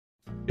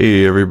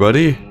Hey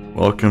everybody,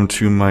 welcome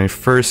to my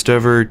first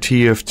ever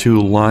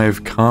TF2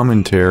 live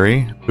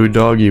commentary. Ooh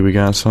doggy, we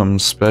got something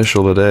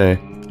special today.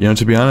 You know,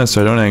 to be honest,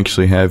 I don't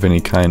actually have any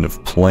kind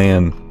of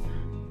plan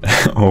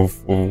of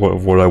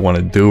what I want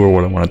to do or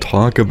what I want to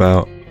talk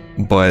about,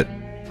 but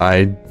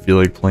I feel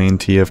like playing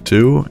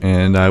TF2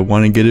 and I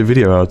want to get a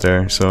video out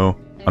there, so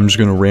I'm just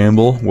gonna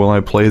ramble while I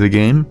play the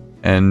game,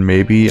 and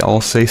maybe I'll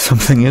say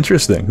something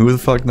interesting. Who the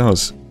fuck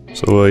knows?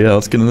 So yeah,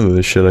 let's get into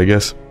this shit, I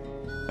guess.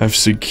 I've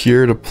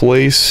secured a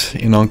place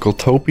in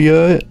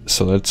Uncletopia,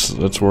 so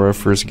that's where our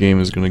first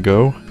game is gonna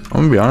go. I'm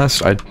gonna be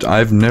honest,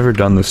 I've never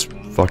done this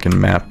fucking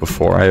map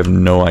before. I have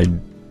no idea.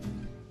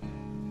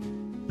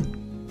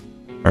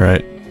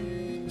 Alright.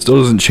 Still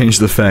doesn't change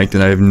the fact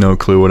that I have no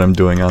clue what I'm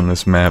doing on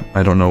this map.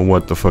 I don't know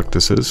what the fuck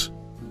this is.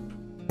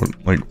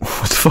 What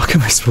the fuck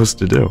am I supposed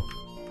to do?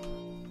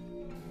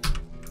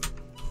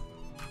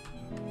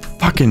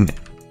 Fucking...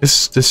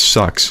 This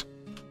sucks.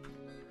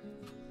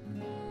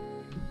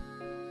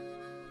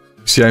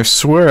 See, I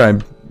swear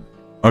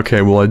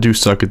okay, well I do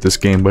suck at this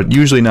game, but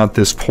usually not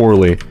this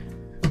poorly.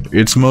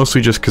 It's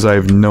mostly just because I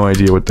have no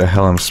idea what the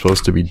hell I'm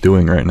supposed to be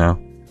doing right now.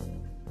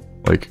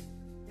 Like,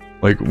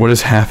 what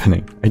is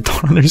happening? I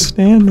don't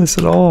understand this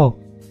at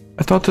all.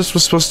 I thought this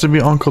was supposed to be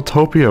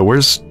Uncletopia.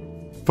 Where's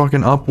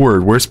fucking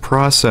upward? Where's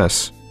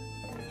process?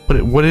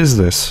 What is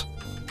this?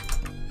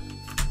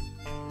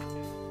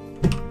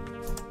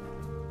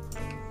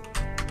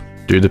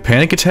 Dude, the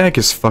panic attack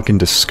is fucking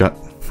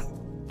disgusting.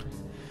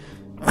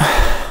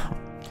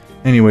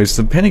 Anyways,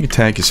 the panic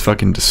attack is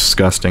fucking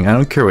disgusting. I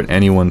don't care what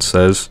anyone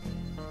says.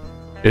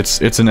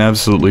 It's an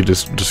absolutely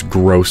just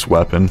gross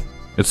weapon.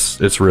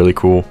 It's really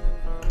cool.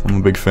 I'm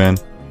a big fan.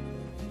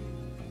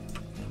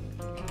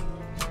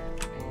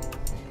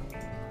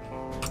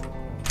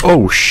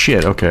 Oh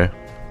shit, okay.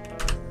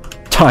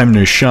 Time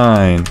to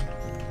shine.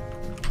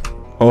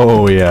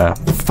 Oh yeah.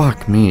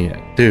 Fuck me,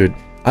 dude.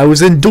 I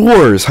was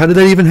indoors! How did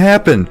that even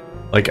happen?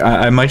 Like,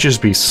 I might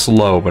just be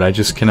slow, but I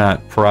just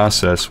cannot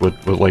process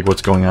like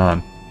what's going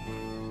on.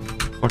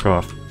 Fuck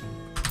off.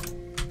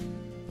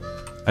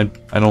 I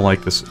don't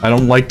like this. I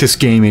don't like this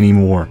game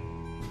anymore.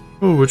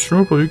 Oh, with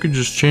Schnorple, you could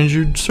just change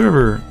your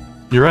server.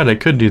 You're right, I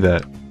could do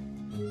that.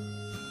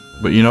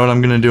 But you know what I'm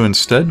gonna do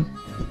instead?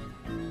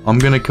 I'm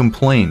gonna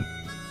complain.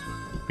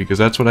 Because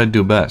that's what I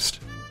do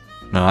best.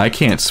 No, I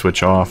can't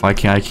switch off. I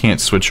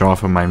can't switch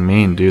off of my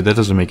main, dude. That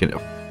doesn't make it...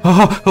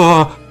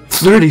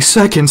 30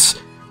 seconds!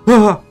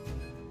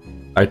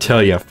 I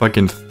tell ya,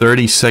 fucking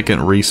 30-second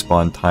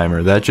respawn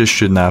timer. That just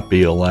should not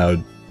be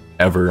allowed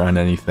ever on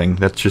anything.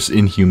 That's just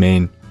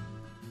inhumane.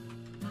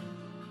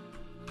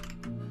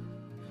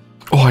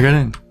 Oh, I got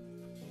in.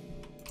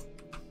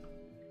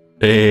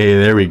 Hey,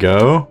 there we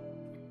go.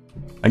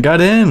 I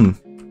got in.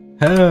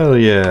 Hell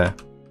yeah.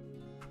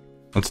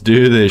 Let's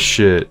do this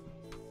shit.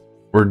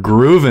 We're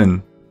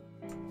grooving.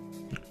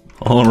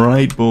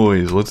 Alright,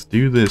 boys. Let's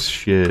do this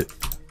shit.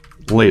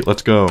 Late,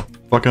 let's go.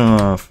 Fuck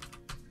off.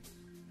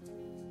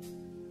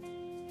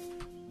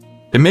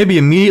 It may be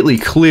immediately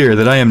clear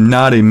that I am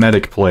not a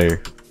medic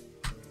player.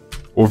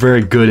 Or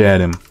very good at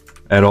him.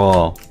 At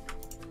all.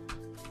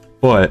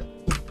 But,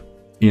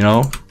 you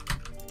know,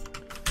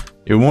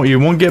 you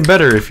won't get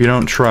better if you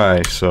don't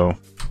try, so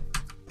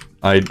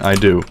I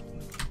do.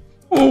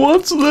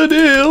 What's the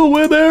deal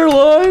with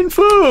airline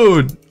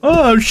food?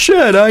 Oh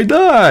shit, I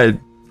died.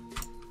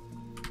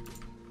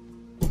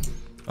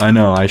 I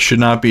know, I should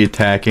not be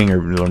attacking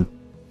or...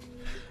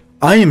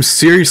 I am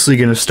seriously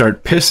gonna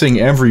start pissing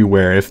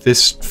everywhere if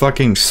this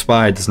fucking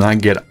spy does not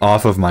get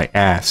off of my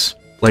ass.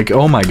 Like,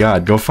 oh my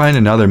god, go find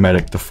another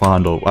medic to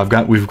fondle.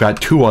 We've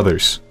got two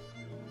others.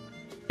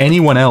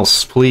 Anyone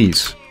else,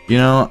 please. You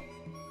know,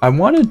 I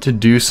wanted to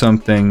do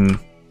something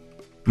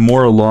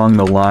more along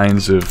the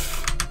lines of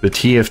the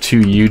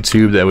TF2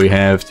 YouTube that we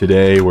have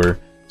today, where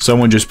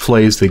someone just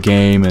plays the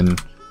game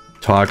and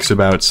talks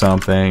about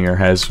something or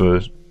has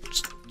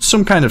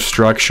some kind of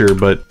structure,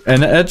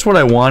 and that's what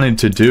I wanted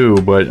to do,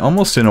 but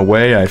almost in a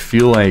way I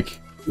feel like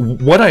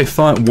what I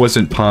thought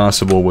wasn't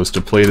possible was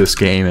to play this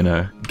game in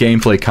a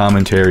gameplay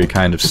commentary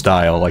kind of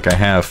style like I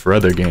have for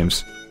other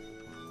games.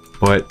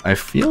 But I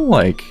feel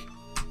like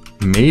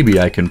maybe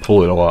I can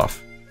pull it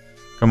off.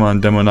 Come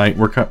on, Demo Knight,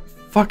 we're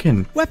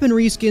fucking... Weapon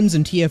reskins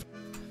and TF...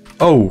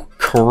 Oh,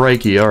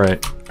 crikey,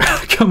 alright.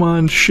 Come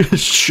on,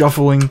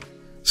 shuffling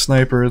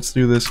sniper, let's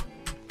do this.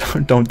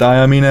 Don't die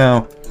on me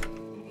now.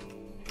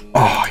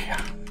 Oh, yeah.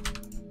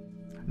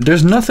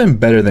 There's nothing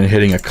better than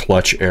hitting a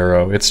clutch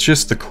arrow. It's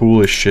just the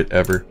coolest shit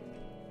ever.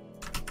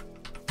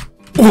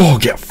 Oh,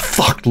 get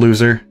fucked,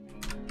 loser.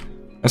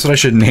 That's what I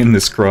should name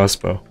this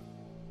crossbow.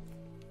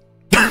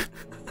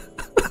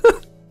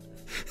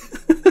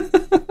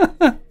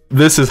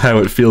 This is how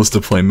it feels to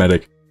play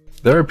medic.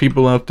 There are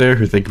people out there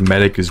who think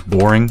medic is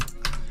boring,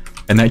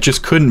 and that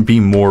just couldn't be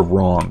more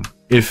wrong.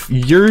 If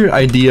your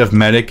idea of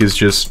medic is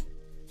just...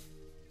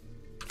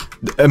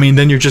 I mean,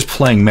 then you're just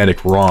playing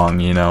medic wrong,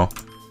 you know?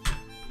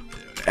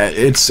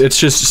 It's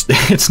just...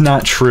 It's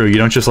not true. You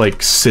don't just,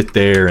 like, sit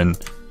there and,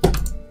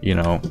 you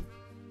know,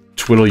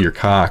 twiddle your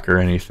cock or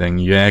anything.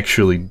 You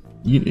actually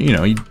you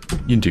know,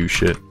 you do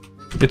shit.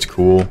 It's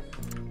cool.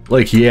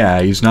 Like,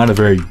 yeah, he's not a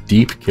very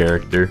deep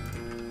character,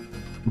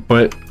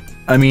 but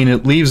I mean,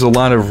 it leaves a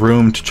lot of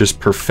room to just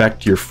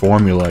perfect your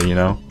formula, you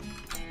know?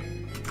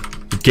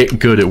 Get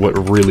good at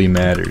what really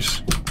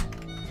matters.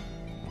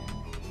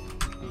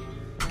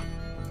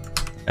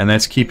 And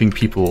that's keeping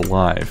people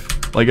alive,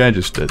 like I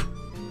just did.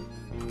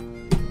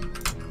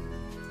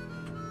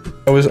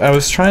 I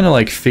was trying to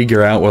like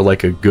figure out what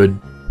like a good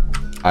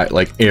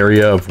like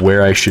area of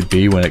where I should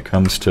be when it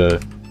comes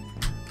to,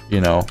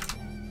 you know,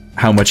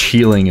 how much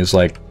healing is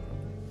like,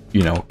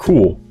 you know,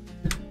 cool.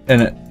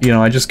 And you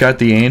know, I just got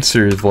the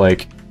answer of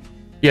like,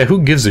 yeah,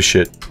 who gives a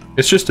shit?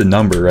 It's just a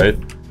number, right?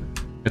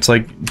 It's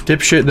like,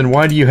 dipshit, then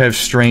why do you have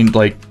strange,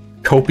 like,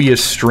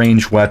 copious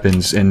strange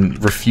weapons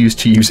and refuse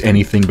to use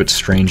anything but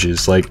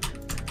stranges? Like,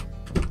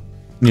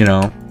 you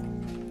know,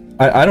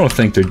 I don't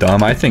think they're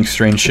dumb. I think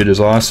strange shit is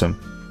awesome.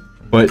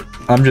 But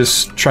I'm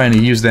just trying to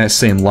use that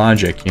same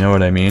logic, you know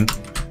what I mean?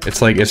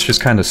 It's like, it's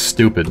just kind of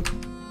stupid.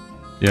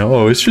 You know,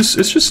 oh, it's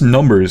just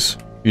numbers.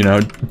 You know,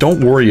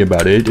 don't worry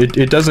about it.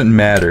 It doesn't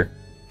matter.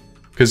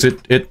 Because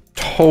it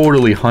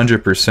totally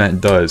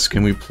 100% does.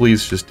 Can we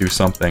please just do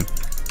something?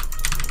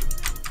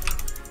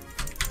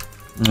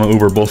 I'll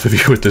Uber both of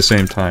you at the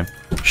same time.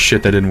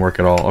 Shit, that didn't work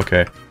at all.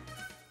 Okay.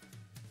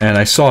 And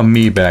I saw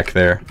me back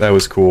there. That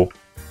was cool.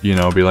 You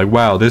know, be like,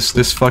 wow, this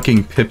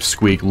fucking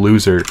pipsqueak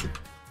loser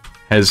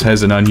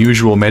has an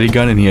unusual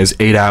medigun and he has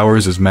 8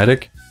 hours as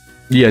medic.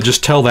 Yeah,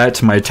 just tell that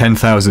to my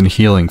 10,000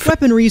 healing.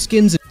 Weaponry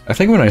skins. I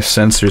think when I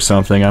censor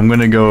something, I'm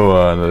gonna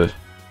go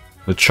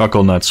the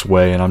Chuckle Nuts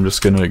way, and I'm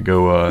just gonna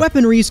go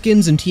weaponry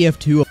skins and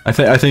TF2. I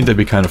think that'd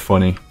be kind of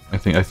funny. I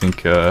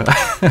think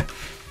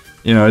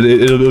you know,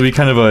 it'll be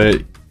kind of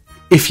a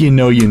if you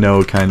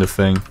know kind of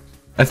thing.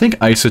 I think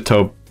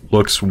Isotope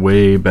looks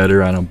way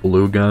better on a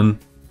blue gun.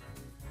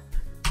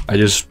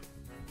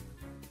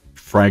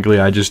 Frankly,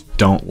 I just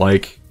don't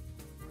like,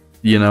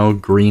 you know,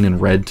 green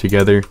and red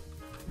together.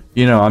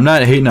 You know, I'm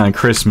not hating on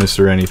Christmas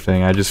or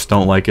anything, I just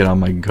don't like it on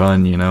my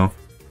gun, you know?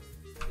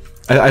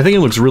 I think it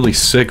looks really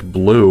sick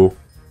blue,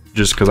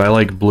 just because I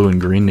like blue and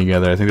green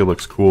together. I think it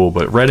looks cool,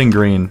 but red and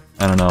green,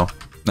 I don't know.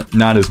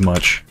 Not as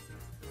much.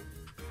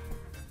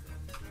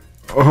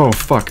 Oh,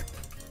 fuck.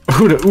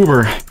 Who to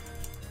Uber?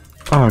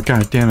 Oh,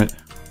 god damn it.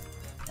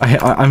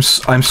 I'm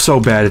so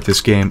bad at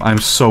this game. I'm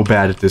so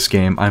bad at this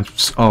game.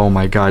 Oh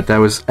my god, that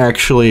was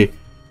actually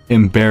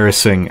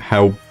embarrassing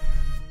how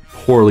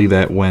poorly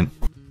that went.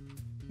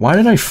 Why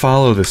did I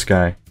follow this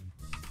guy?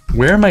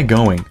 Where am I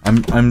going?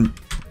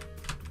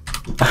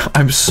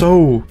 I'm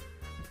so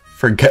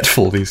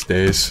forgetful these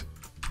days.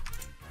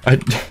 I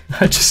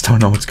just don't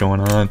know what's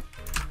going on.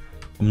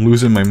 I'm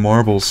losing my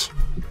marbles.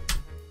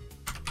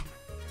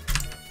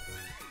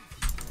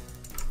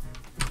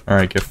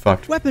 Alright, get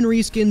fucked.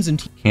 Weaponry skins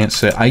and can't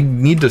say. I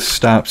need to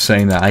stop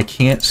saying that. I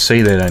can't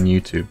say that on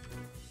YouTube.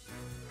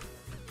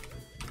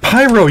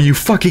 Pyro, you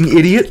fucking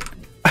idiot!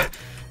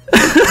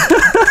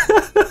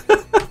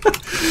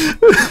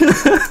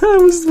 That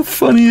was the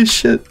funniest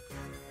shit.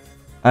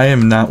 I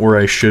am not where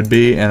I should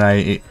be, and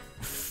I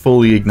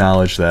fully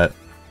acknowledge that.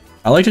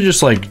 I like to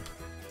just like...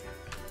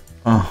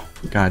 Oh,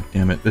 god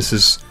damn it.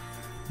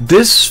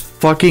 This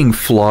fucking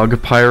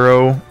Flog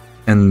Pyro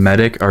and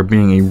Medic are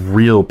being a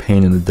real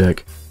pain in the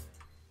dick.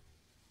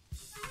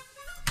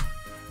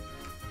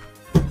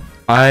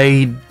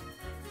 I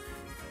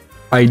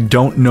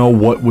don't know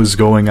what was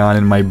going on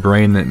in my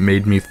brain that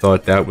made me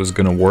thought that was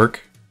gonna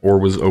work, or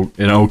was an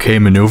okay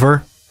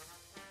maneuver.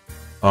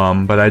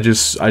 But I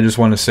just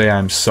want to say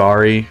I'm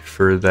sorry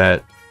for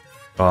that,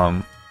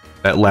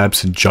 that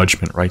lapse in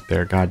judgment right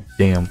there. God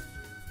damn.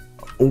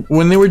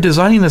 When they were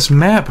designing this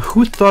map,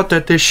 who thought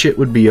that this shit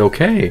would be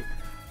okay?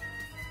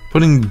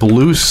 Putting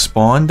blue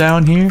spawn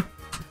down here?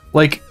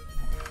 Like,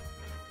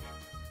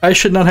 I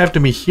should not have to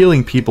be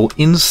healing people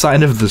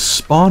inside of the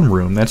spawn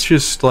room. That's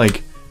just,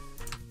 like,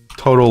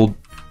 total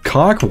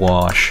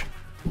cockwash.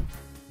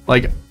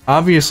 Like,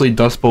 obviously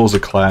Dust Bowl is a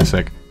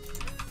classic,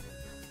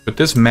 but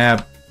this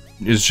map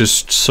is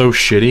just so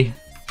shitty.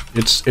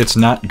 It's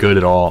not good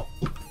at all.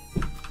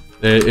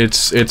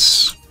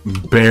 It's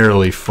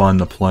barely fun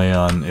to play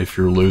on if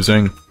you're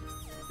losing,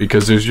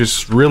 because there's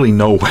just really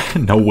no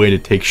way to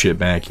take shit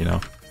back, you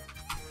know?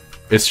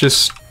 It's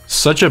just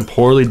such a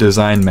poorly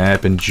designed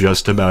map in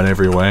just about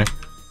every way.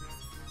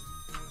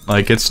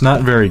 Like, it's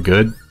not very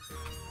good,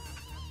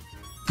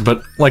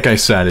 but like I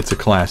said, it's a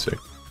classic.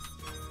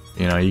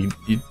 You know, you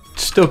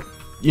still,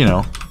 you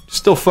know,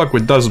 still fuck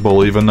with Dust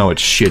Bowl even though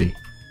it's shitty.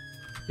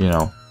 You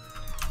know,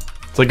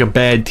 it's like a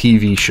bad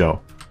TV show.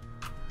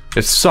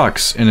 It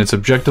sucks, and it's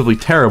objectively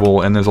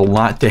terrible, and there's a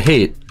lot to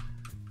hate,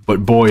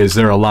 but boy is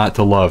there a lot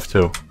to love,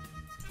 too.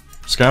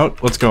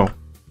 Scout, let's go.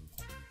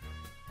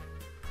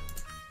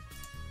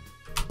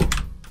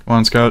 Come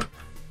on, Scout.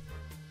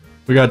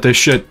 We got this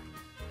shit.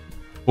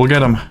 We'll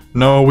get him.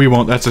 No, we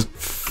won't. That's a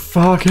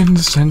fucking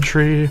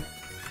sentry.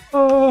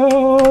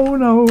 Oh,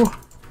 no.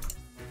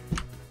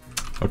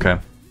 Okay.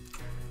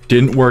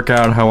 Didn't work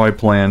out how I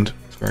planned.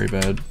 It's very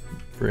bad.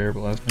 For air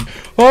blasting.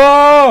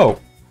 Oh!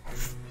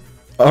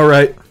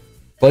 Alright.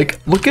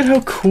 Like, look at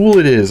how cool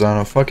it is on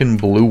a fucking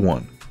blue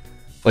one.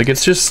 Like,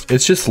 it's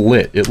just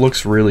lit. It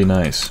looks really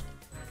nice.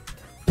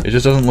 It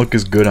just doesn't look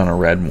as good on a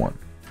red one.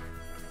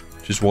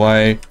 Which is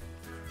why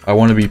I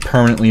want to be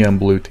permanently on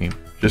blue team.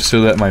 Just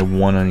so that my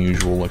one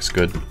unusual looks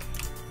good.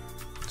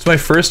 It's my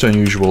first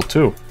unusual,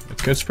 too.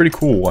 It's pretty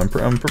cool. I'm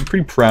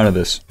pretty proud of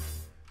this.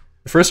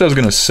 At first I was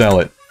gonna sell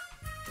it.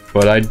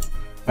 But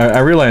I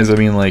realized, I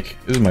mean, like,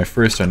 this is my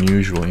first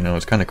unusual, you know,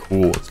 it's kind of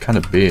cool. It's kind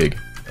of big.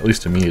 At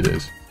least to me it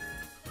is.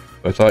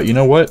 So I thought, you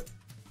know what?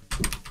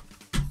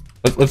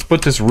 Let's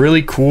put this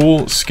really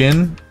cool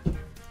skin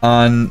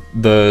on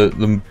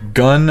the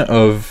gun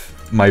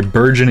of my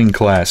burgeoning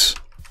class.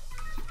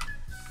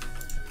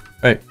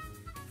 Hey,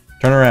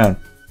 turn around.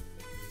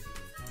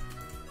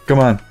 Come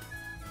on.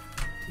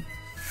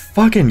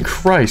 Fucking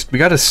Christ, we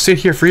gotta sit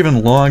here for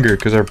even longer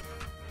because our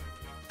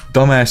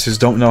dumbasses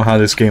don't know how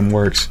this game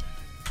works.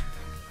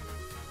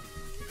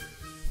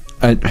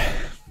 I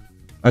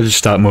just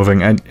stopped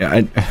moving.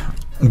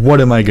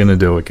 What am I gonna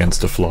do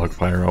against a Flog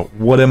Pyro?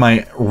 What am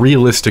I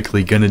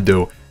realistically gonna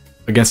do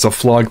against a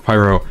Flog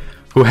Pyro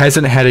who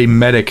hasn't had a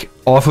medic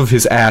off of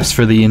his ass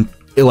for the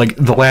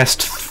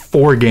last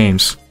 4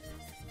 games?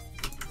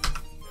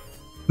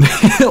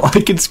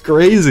 Like, it's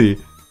crazy.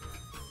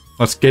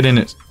 Let's get in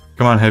it.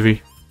 Come on,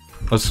 Heavy.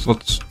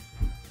 Let's...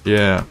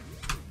 Yeah.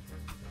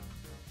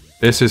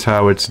 This is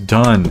how it's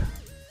done.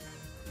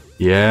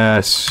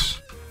 Yes.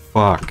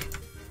 Fuck.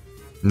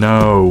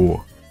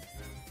 No.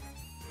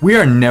 We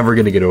are never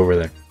gonna get over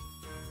there.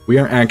 We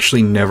are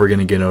actually never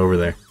gonna get over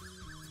there.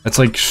 That's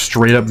like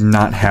straight up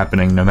not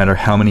happening no matter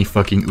how many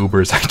fucking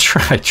Ubers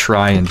I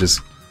try and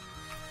just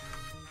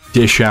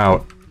dish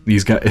out.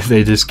 These guys,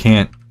 they just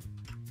can't.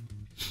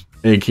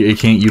 They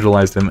can't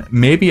utilize them.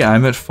 Maybe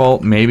I'm at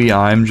fault, maybe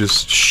I'm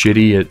just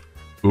shitty at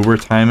Uber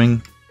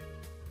timing.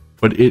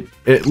 But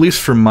at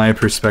least from my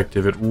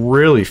perspective, it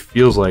really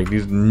feels like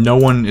no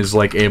one is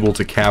like able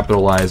to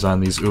capitalize on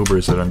these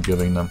Ubers that I'm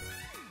giving them.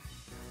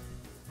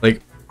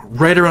 Like,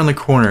 right around the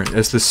corner,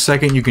 as the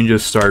second you can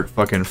just start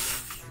fucking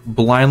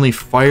blindly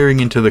firing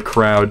into the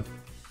crowd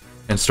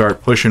and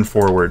start pushing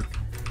forward.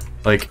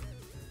 Like,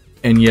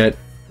 and yet,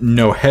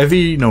 no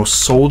Heavy, no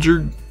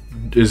Soldier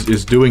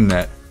is doing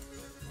that.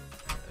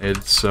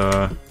 It's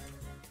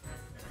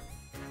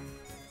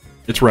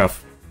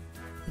rough.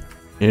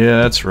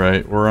 Yeah, that's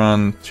right. We're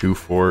on 2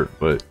 Fort,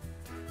 but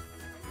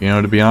you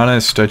know, to be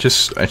honest, I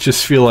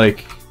just feel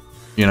like,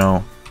 you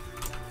know,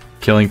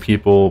 killing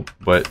people,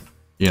 but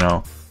you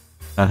know,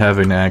 not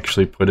having to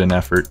actually put in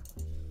effort.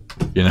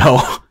 You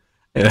know,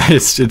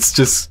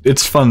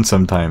 it's fun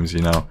sometimes.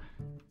 You know,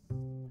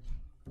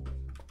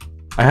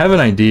 I have an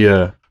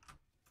idea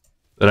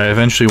that I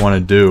eventually want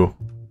to do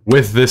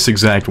with this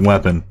exact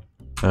weapon,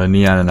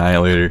 Neon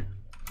Annihilator.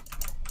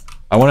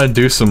 I want to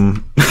do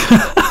some.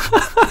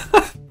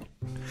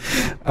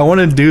 I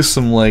want to do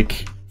some,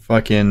 like,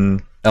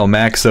 fucking El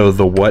Maxo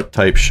the what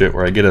type shit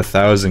where I get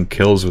 1,000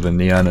 kills with a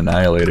Neon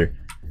Annihilator.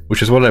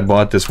 Which is what I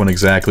bought this one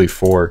exactly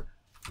for.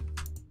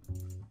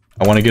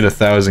 I want to get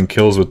 1,000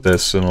 kills with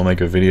this and I'll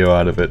make a video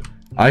out of it.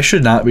 I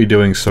should not be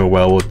doing so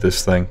well with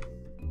this thing.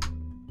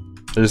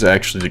 It is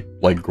actually,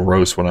 like,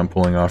 gross what I'm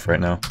pulling off right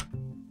now.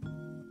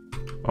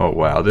 Oh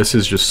wow, this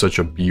is just such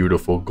a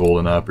beautiful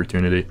golden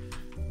opportunity.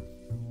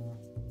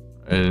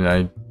 And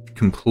I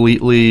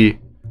completely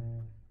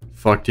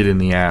fucked it in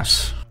the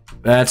ass.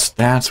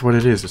 That's what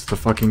it is. It's the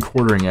fucking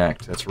quartering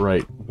act. That's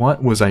right.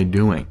 What was I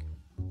doing?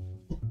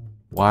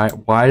 Why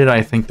did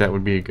I think that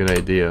would be a good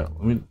idea?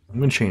 I'm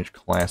gonna change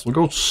class. We'll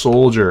go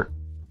Soldier.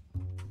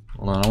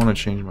 Hold on, I want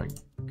to change my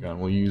gun.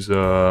 We'll use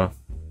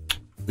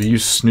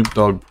Snoop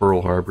Dogg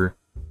Pearl Harbor.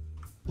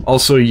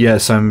 Also,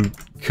 yes, I'm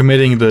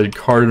committing the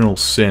cardinal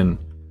sin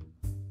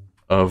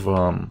of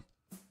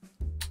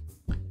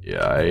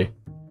yeah, I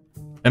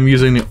am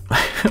using the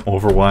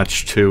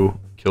Overwatch 2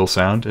 kill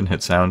sound and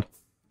hit sound.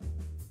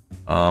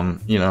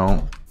 You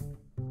know,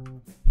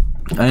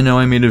 I know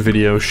I made a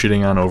video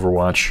shitting on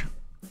Overwatch,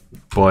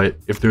 but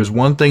if there's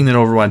one thing that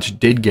Overwatch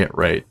did get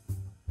right,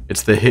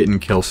 it's the hit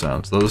and kill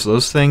sounds.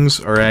 Those things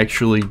are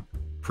actually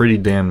pretty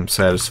damn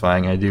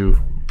satisfying. I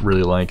do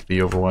really like the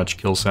Overwatch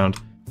kill sound.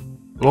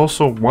 But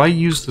also, why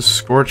use the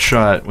Scorch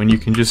Shot when you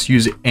can just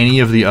use any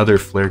of the other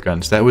flare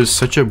guns? That was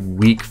such a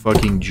weak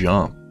fucking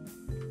jump.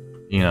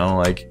 You know,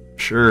 like,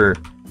 sure.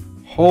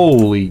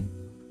 Holy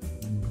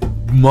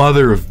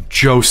mother of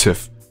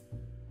Joseph.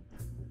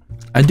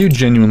 I do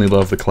genuinely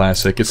love the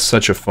classic. It's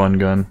such a fun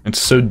gun. It's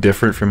so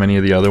different from any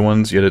of the other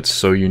ones, yet it's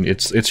so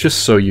it's just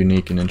so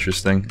unique and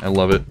interesting. I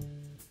love it.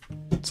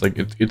 It's like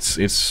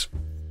it's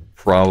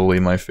probably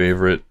my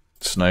favorite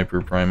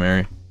sniper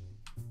primary.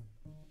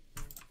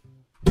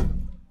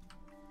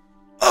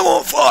 I'm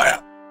on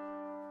fire.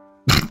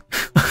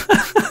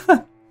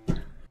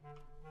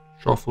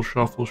 Shuffle,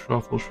 shuffle,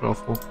 shuffle,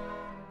 shuffle.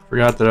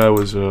 Forgot that I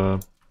was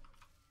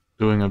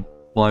doing a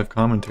live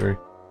commentary.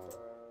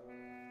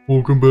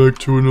 Welcome back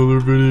to another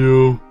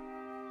video.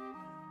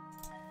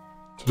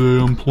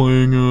 Today I'm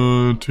playing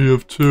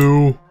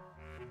TF2.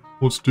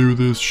 Let's do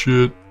this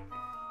shit.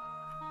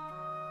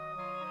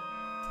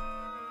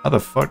 How the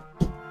fuck?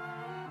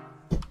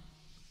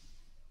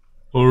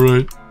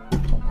 Alright.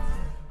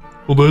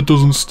 Well, that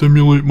doesn't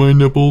stimulate my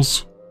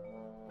nipples.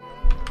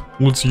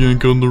 Let's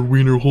yank on their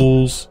wiener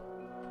holes.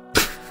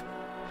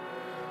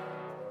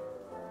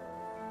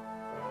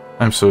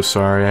 I'm so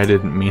sorry, I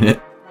didn't mean it.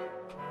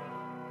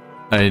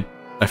 I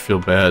feel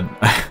bad.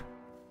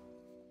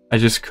 I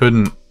just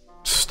couldn't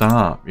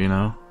stop, you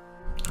know?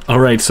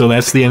 Alright, so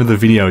that's the end of the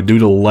video. Due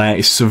to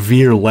lag,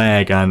 severe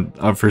lag on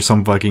for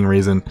some fucking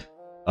reason.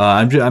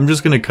 I'm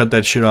just gonna cut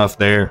that shit off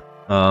there.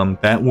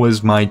 That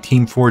was my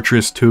Team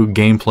Fortress 2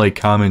 gameplay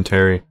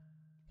commentary.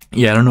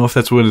 Yeah, I don't know if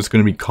that's what it's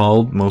gonna be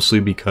called, mostly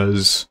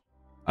because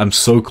I'm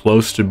so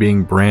close to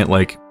being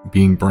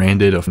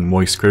branded a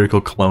Moist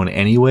Critical clone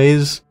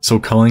anyways. So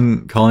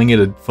calling it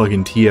a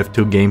fucking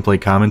TF2 gameplay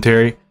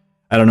commentary,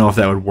 I don't know if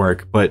that would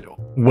work, but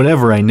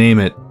whatever I name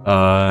it,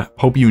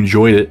 hope you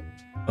enjoyed it.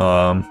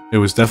 It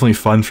was definitely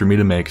fun for me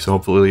to make, so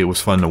hopefully it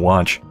was fun to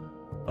watch.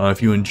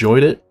 If you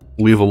enjoyed it,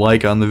 leave a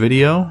like on the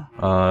video,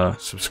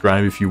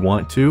 subscribe if you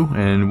want to,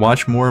 and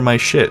watch more of my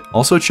shit.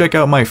 Also check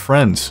out my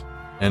friends,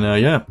 and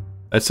yeah,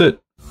 that's it.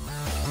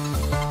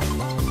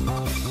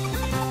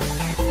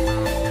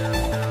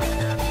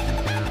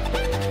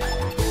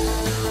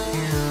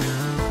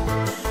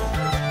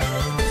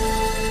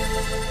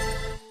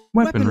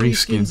 Weaponry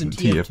skins in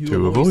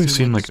TF2 have always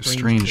seemed like a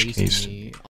strange case.